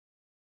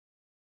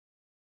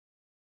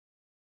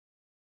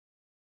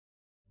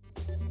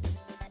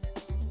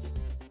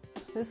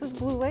This is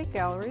Blue Lake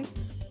Gallery.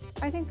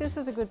 I think this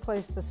is a good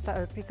place to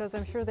start because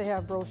I'm sure they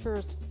have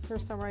brochures.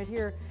 Here's some right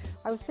here.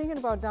 I was thinking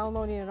about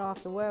downloading it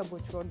off the web,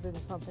 which would have been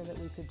something that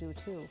we could do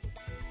too.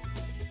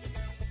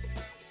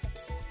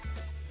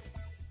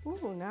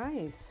 Ooh,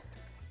 nice.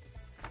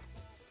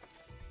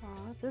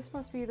 This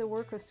must be the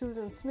work of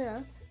Susan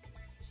Smith.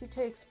 She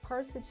takes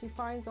parts that she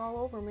finds all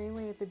over,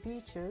 mainly at the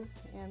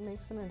beaches, and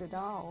makes them into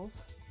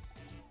dolls.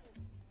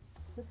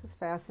 This is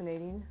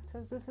fascinating. It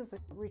says this is a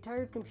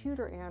retired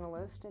computer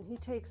analyst, and he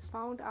takes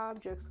found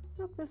objects.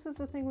 Look, this is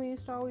the thing we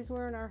used to always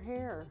wear in our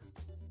hair.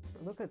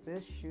 Look at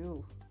this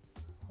shoe.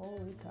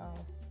 Holy cow.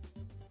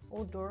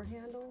 Old door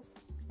handles,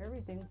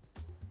 everything.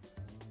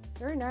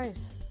 Very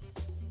nice.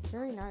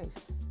 Very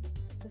nice.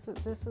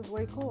 This is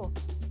way cool.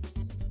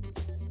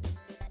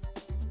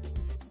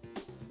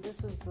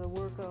 This is the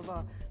work of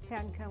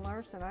Pat and Ken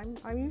Larson.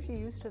 I'm usually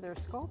used to their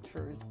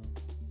sculptures.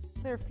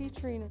 They're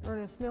featuring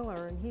Ernest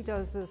Miller, and he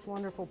does this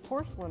wonderful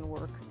porcelain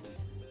work.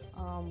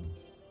 Oh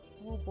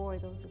boy,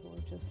 those are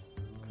gorgeous.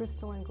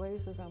 Crystalline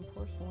glazes on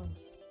porcelain.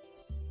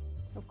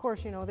 Of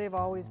course, you know, they've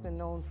always been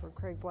known for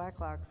Craig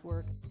Blacklock's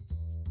work.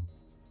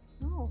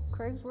 Oh,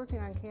 Craig's working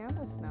on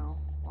canvas now.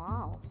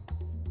 Wow.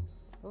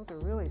 Those are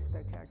really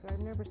spectacular. I've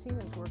never seen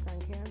his work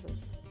on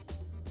canvas.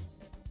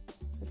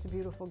 It's a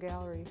beautiful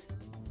gallery.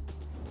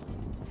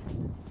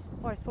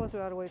 Well, I suppose we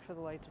ought to wait for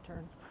the light to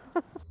turn.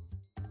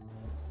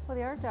 Well,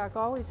 the Art Dock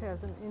always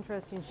has an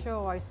interesting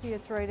show. I see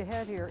it's right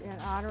ahead here, In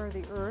Honor of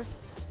the Earth.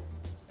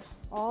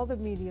 All the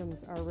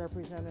mediums are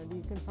represented.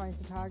 You can find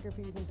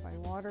photography, you can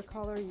find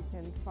watercolor, you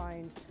can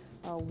find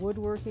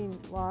woodworking,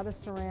 a lot of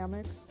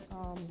ceramics.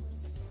 Well,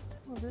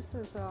 this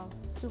is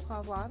Sue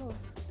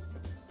Pavlatos.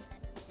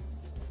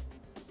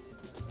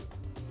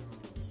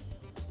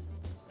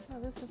 Oh,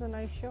 this is a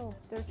nice show.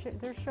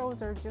 Their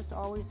shows are just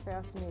always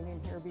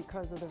fascinating here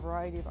because of the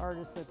variety of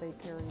artists that they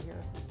carry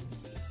here.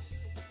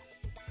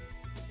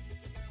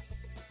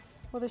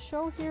 Well, the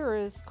show here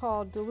is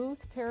called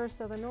Duluth, Paris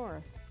of the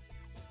North.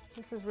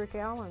 This is Rick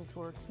Allen's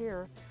work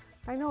here.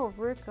 I know of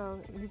Rick,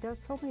 he does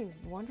so many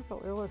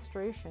wonderful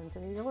illustrations,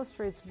 and he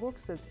illustrates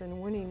books that's been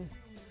winning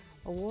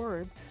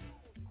awards.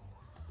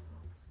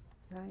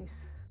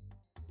 Nice.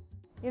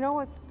 You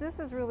know, this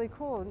is really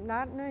cool.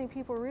 Not many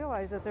people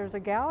realize that there's a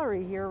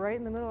gallery here right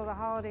in the middle of the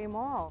Holiday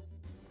Mall.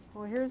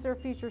 Well, here's their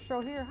feature show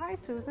here. Hi,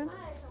 Susan. Hi,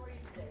 how are you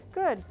today?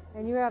 Good.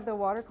 And you have the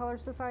Watercolor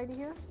Society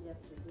here? Yes,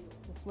 we do.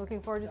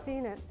 Looking forward to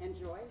seeing it.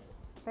 Enjoy.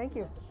 Thank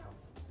you.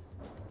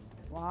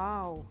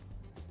 Wow,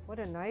 what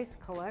a nice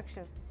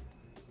collection.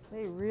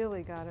 They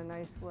really got a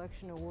nice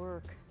selection of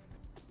work.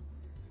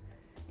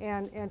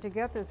 And to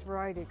get this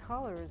variety of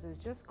colors is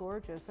just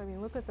gorgeous. I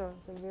mean, look at the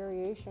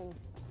variation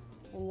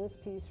in this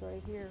piece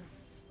right here.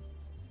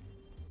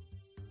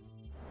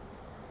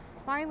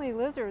 Finally,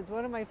 lizards,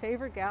 one of my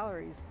favorite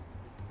galleries.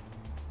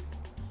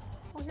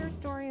 Well, here's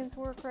Dorian's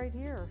work right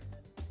here.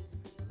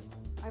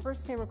 I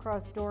first came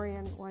across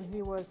Dorian when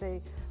he was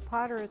a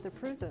potter at the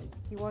prison.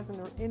 He wasn't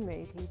an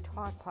inmate, he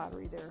taught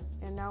pottery there,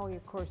 and now he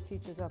of course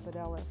teaches up at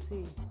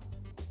LSC.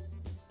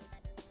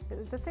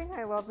 The thing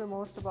I love the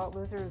most about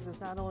lizards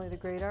is not only the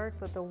great art,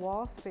 but the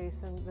wall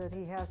space that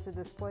he has to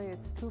display.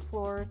 It's 2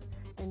 floors,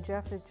 and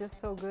Jeff is just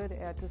so good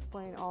at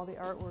displaying all the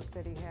artwork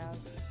that he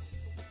has.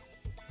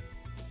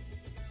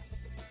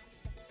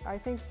 I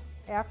think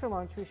after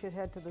lunch we should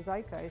head to the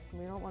Zeitgeist,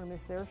 and we don't want to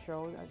miss their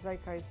show.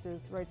 Zeitgeist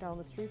is right down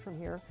the street from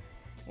here.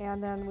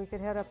 And then we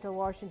could head up to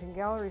Washington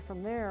Gallery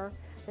from there.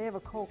 They have a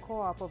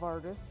co-op of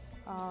artists,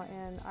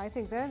 and I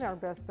think then our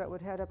best bet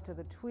would head up to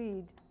the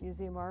Tweed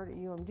Museum of Art at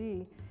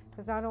UMD,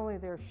 because not only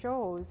their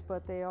shows,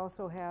 but they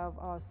also have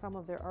some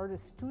of their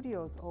artist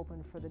studios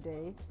open for the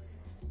day.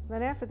 And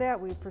then after that,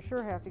 we for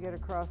sure have to get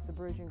across the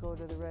bridge and go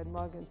to the Red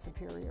Mug in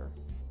Superior.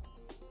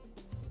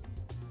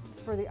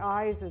 For the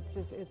eyes,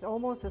 it's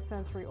almost a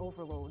sensory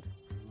overload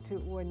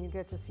when you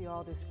get to see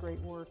all this great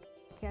work.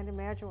 Can't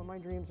imagine what my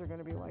dreams are going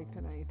to be like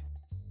tonight.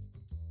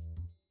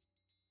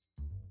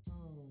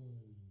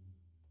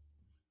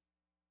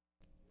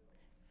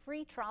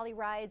 Free trolley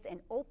rides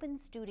and open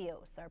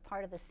studios are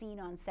part of the scene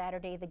on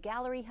Saturday. The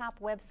Gallery Hop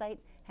website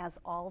has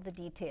all the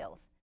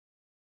details.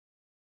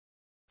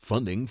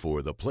 Funding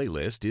for the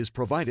playlist is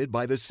provided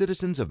by the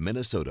citizens of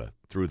Minnesota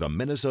through the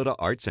Minnesota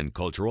Arts and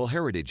Cultural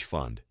Heritage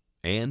Fund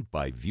and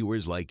by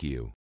viewers like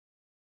you.